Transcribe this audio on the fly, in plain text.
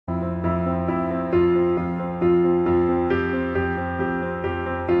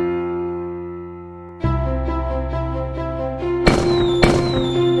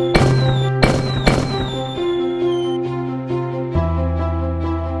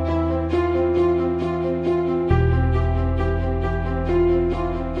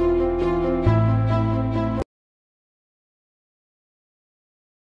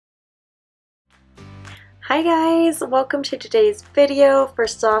Hi guys, welcome to today's video.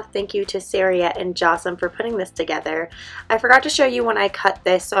 First off, thank you to Sari and Jasem for putting this together. I forgot to show you when I cut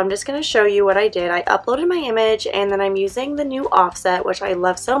this, so I'm just going to show you what I did. I uploaded my image and then I'm using the new offset, which I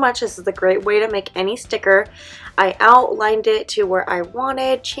love so much. This is a great way to make any sticker. I outlined it to where I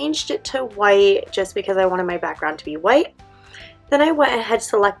wanted, changed it to white just because I wanted my background to be white. Then I went ahead,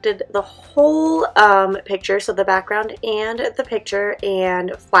 selected the whole picture, so the background and the picture,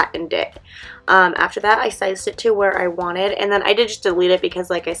 and flattened it. After that, I sized it to where I wanted, and then I did just delete it because,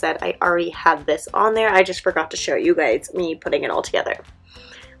 like I said, I already had this on there. I just forgot to show you guys me putting it all together.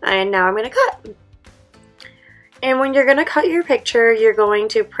 And now I'm going to cut. And when you're going to cut your picture, you're going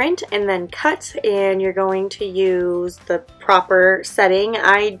to print and then cut, and you're going to use the proper setting.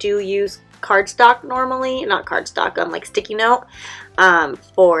 I do use cardstock normally, not cardstock, like sticky note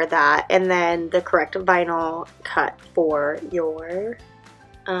for that, and then the correct vinyl cut for your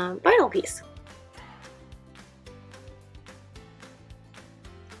vinyl piece.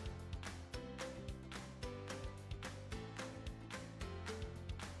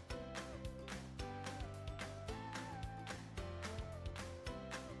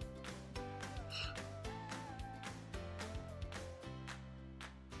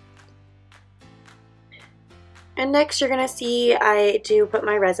 And next you're going to see I do put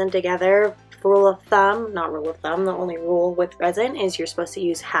my resin together. Rule of thumb, not rule of thumb, the only rule with resin is you're supposed to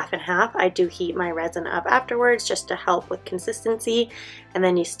use half and half. I do heat my resin up afterwards just to help with consistency. And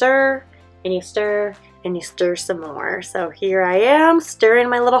then you stir, and you stir, and you stir some more. So here I am stirring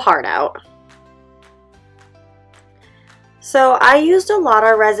my little heart out. So I used a lot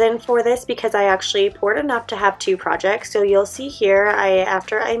of resin for this because I actually poured enough to have two projects. So you'll see here,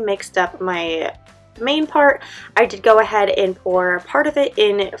 after I mixed up my main part, I did go ahead and pour part of it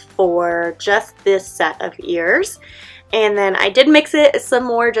in for just this set of ears, and then I did mix it some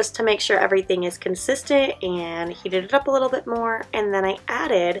more just to make sure everything is consistent, and heated it up a little bit more, and then I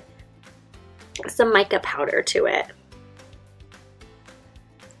added some mica powder to it.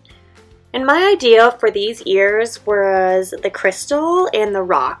 And my idea for these ears was the crystal and the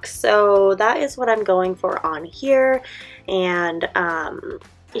rock, so that is what I'm going for on here. And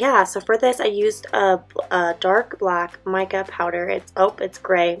yeah, so for this I used a dark black mica powder. It's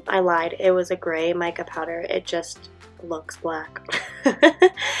gray. I lied. It was a gray mica powder. It just looks black.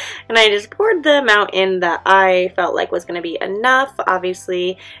 And I just poured the amount in that I felt like was going to be enough.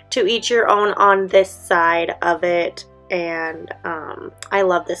 Obviously, to each your own on this side of it. And I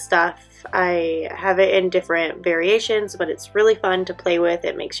love this stuff. I have it in different variations, but it's really fun to play with.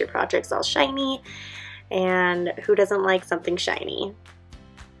 It makes your projects all shiny. And who doesn't like something shiny?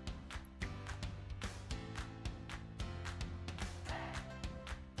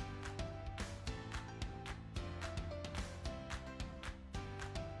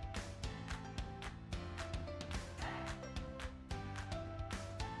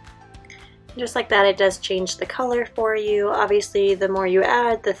 Just like that, it does change the color for you. Obviously, the more you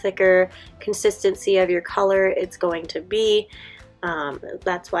add, the thicker consistency of your color it's going to be.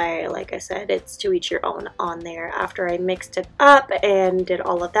 That's why, like I said, it's to each your own on there. After I mixed it up and did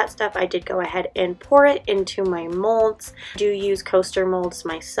all of that stuff, I did go ahead and pour it into my molds. I do use coaster molds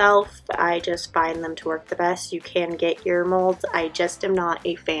myself. I just find them to work the best. You can get ear molds. I just am not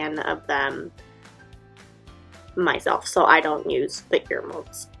a fan of them myself, so I don't use the ear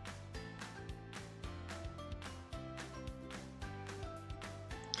molds.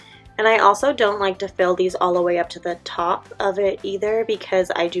 And I also don't like to fill these all the way up to the top of it either,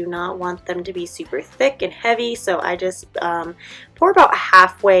 because I do not want them to be super thick and heavy. So I just pour about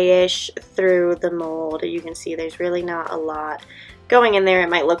halfway-ish through the mold. You can see there's really not a lot going in there. It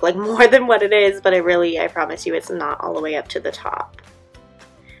might look like more than what it is, but I promise you it's not all the way up to the top.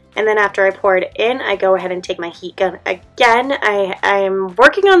 And then after I pour it in, I go ahead and take my heat gun again. I'm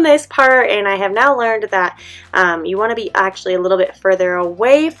working on this part, and I have now learned that you want to be actually a little bit further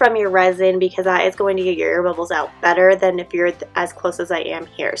away from your resin, because that is going to get your air bubbles out better than if you're as close as I am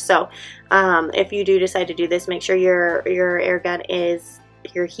here. So if you do decide to do this, make sure your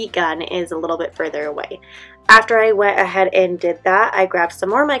heat gun is a little bit further away. After I went ahead and did that, I grabbed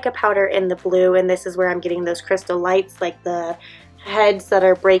some more mica powder in the blue, and this is where I'm getting those crystal lights, like the heads that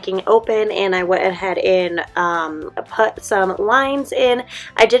are breaking open, and I went ahead and put some lines in.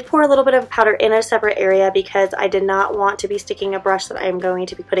 I did pour a little bit of powder in a separate area because I did not want to be sticking a brush that I'm going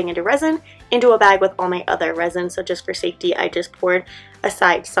to be putting into resin into a bag with all my other resin, so just for safety I just poured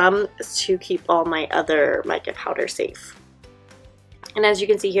aside some to keep all my other mica powder safe. And as you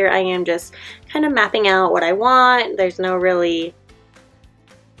can see here, I am just kind of mapping out what I want. There's no really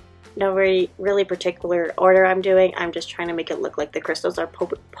no really particular order I'm doing. I'm just trying to make it look like the crystals are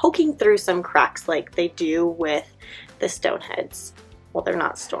poking through some cracks like they do with the stone heads. Well, they're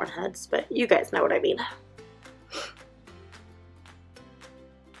not stone heads, but you guys know what I mean.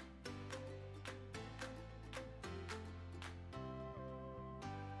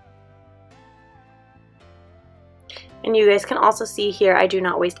 And you guys can also see here, I do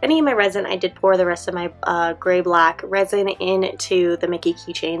not waste any of my resin. I did pour the rest of my gray-black resin into the Mickey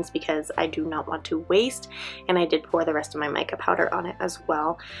keychains because I do not want to waste. And I did pour the rest of my mica powder on it as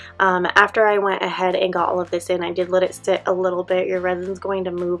well. After I went ahead and got all of this in, I did let it sit a little bit. Your resin's going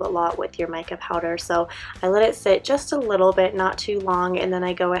to move a lot with your mica powder, so I let it sit just a little bit, not too long, and then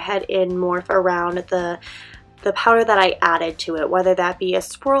I go ahead and morph around the powder that I added to it, whether that be a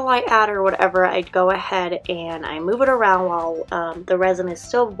swirl I add or whatever. I'd go ahead and I move it around while the resin is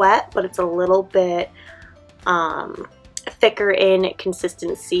still wet, but it's a little bit thicker in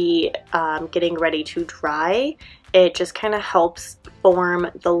consistency, getting ready to dry. It just kind of helps form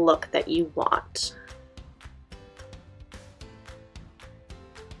the look that you want.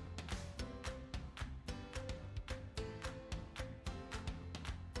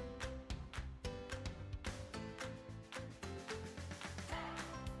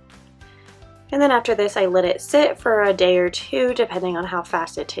 And then after this, I let it sit for a day or two, depending on how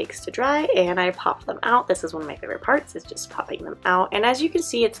fast it takes to dry, and I pop them out. This is one of my favorite parts, is just popping them out. And as you can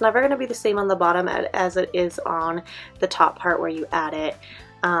see, it's never going to be the same on the bottom as it is on the top part where you add it.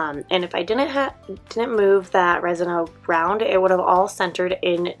 And if I didn't move that resin around, it would have all centered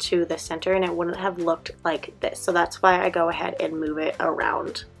into the center and it wouldn't have looked like this. So that's why I go ahead and move it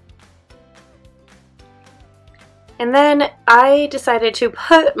around. And then I decided to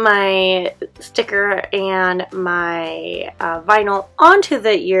put my sticker and my vinyl onto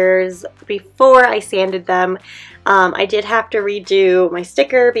the ears before I sanded them. I did have to redo my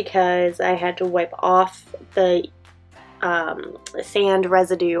sticker because I had to wipe off the sand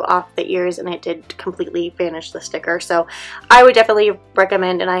residue off the ears, and it did completely vanish the sticker. So I would definitely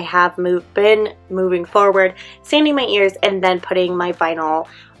recommend, and I have been moving forward, sanding my ears and then putting my vinyl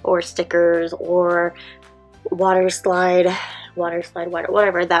or stickers or water slide,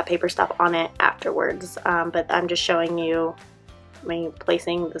 whatever, that paper stuff on it afterwards. But I'm just showing you me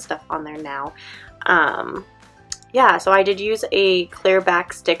placing the stuff on there now. Yeah, so I did use a clear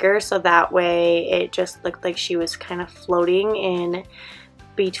back sticker, so that way it just looked like she was kind of floating in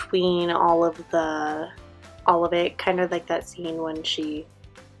between all of it, kind of like that scene when she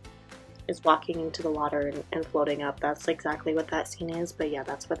is walking into the water and floating up. That's exactly what that scene is, but yeah,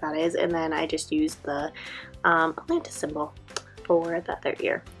 that's what that is. And then I just used the Atlantis symbol for that third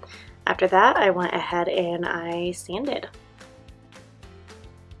ear. After that, I went ahead and I sanded.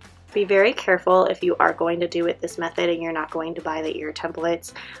 Be very careful if you are going to do it this method and you're not going to buy the ear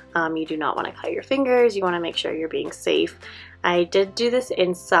templates. You do not want to cut your fingers. You want to make sure you're being safe. I did do this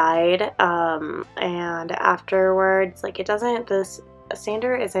inside, and afterwards, like, this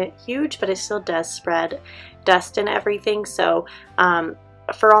sander isn't huge, but it still does spread dust and everything. So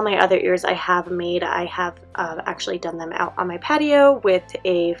for all my other ears I have actually done them out on my patio with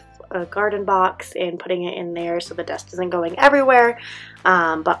a garden box and putting it in there so the dust isn't going everywhere,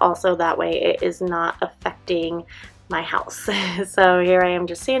 but also that way it is not affecting my house. So here I am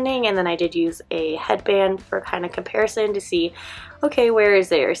just sanding, and then I did use a headband for kind of comparison to see, okay, where is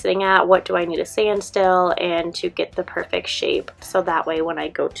the ear sitting at, what do I need to sand still, and to get the perfect shape, so that way when I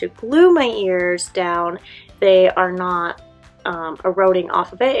go to glue my ears down, they are not eroding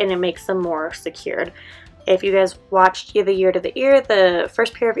off of it, and it makes them more secured. If you guys watched the Year to the Ear, the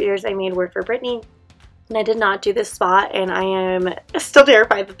first pair of ears I made were for Brittany, and I did not do this spot, and I am still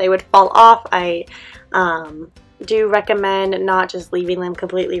terrified that they would fall off. I do recommend not just leaving them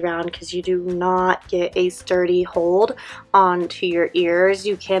completely round, because you do not get a sturdy hold onto your ears.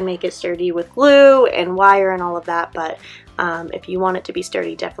 You can make it sturdy with glue and wire and all of that, but if you want it to be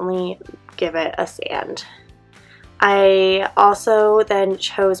sturdy, definitely give it a sand. I also then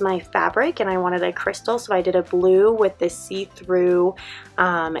chose my fabric, and I wanted a crystal, so I did a blue with this see-through,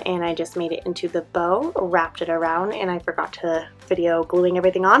 and I just made it into the bow, wrapped it around, and I forgot to video gluing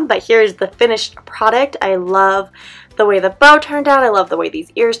everything on, but here's the finished product. I love the way the bow turned out. I love the way these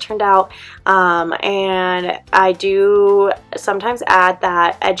ears turned out, and I do sometimes add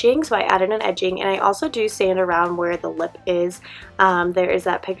that edging, so I added an edging, and I also do sand around where the lip is. There is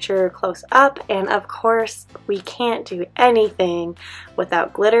that picture close up, and of course we can't do anything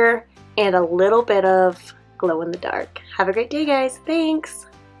without glitter and a little bit of glow in the dark. Have a great day, guys. Thanks.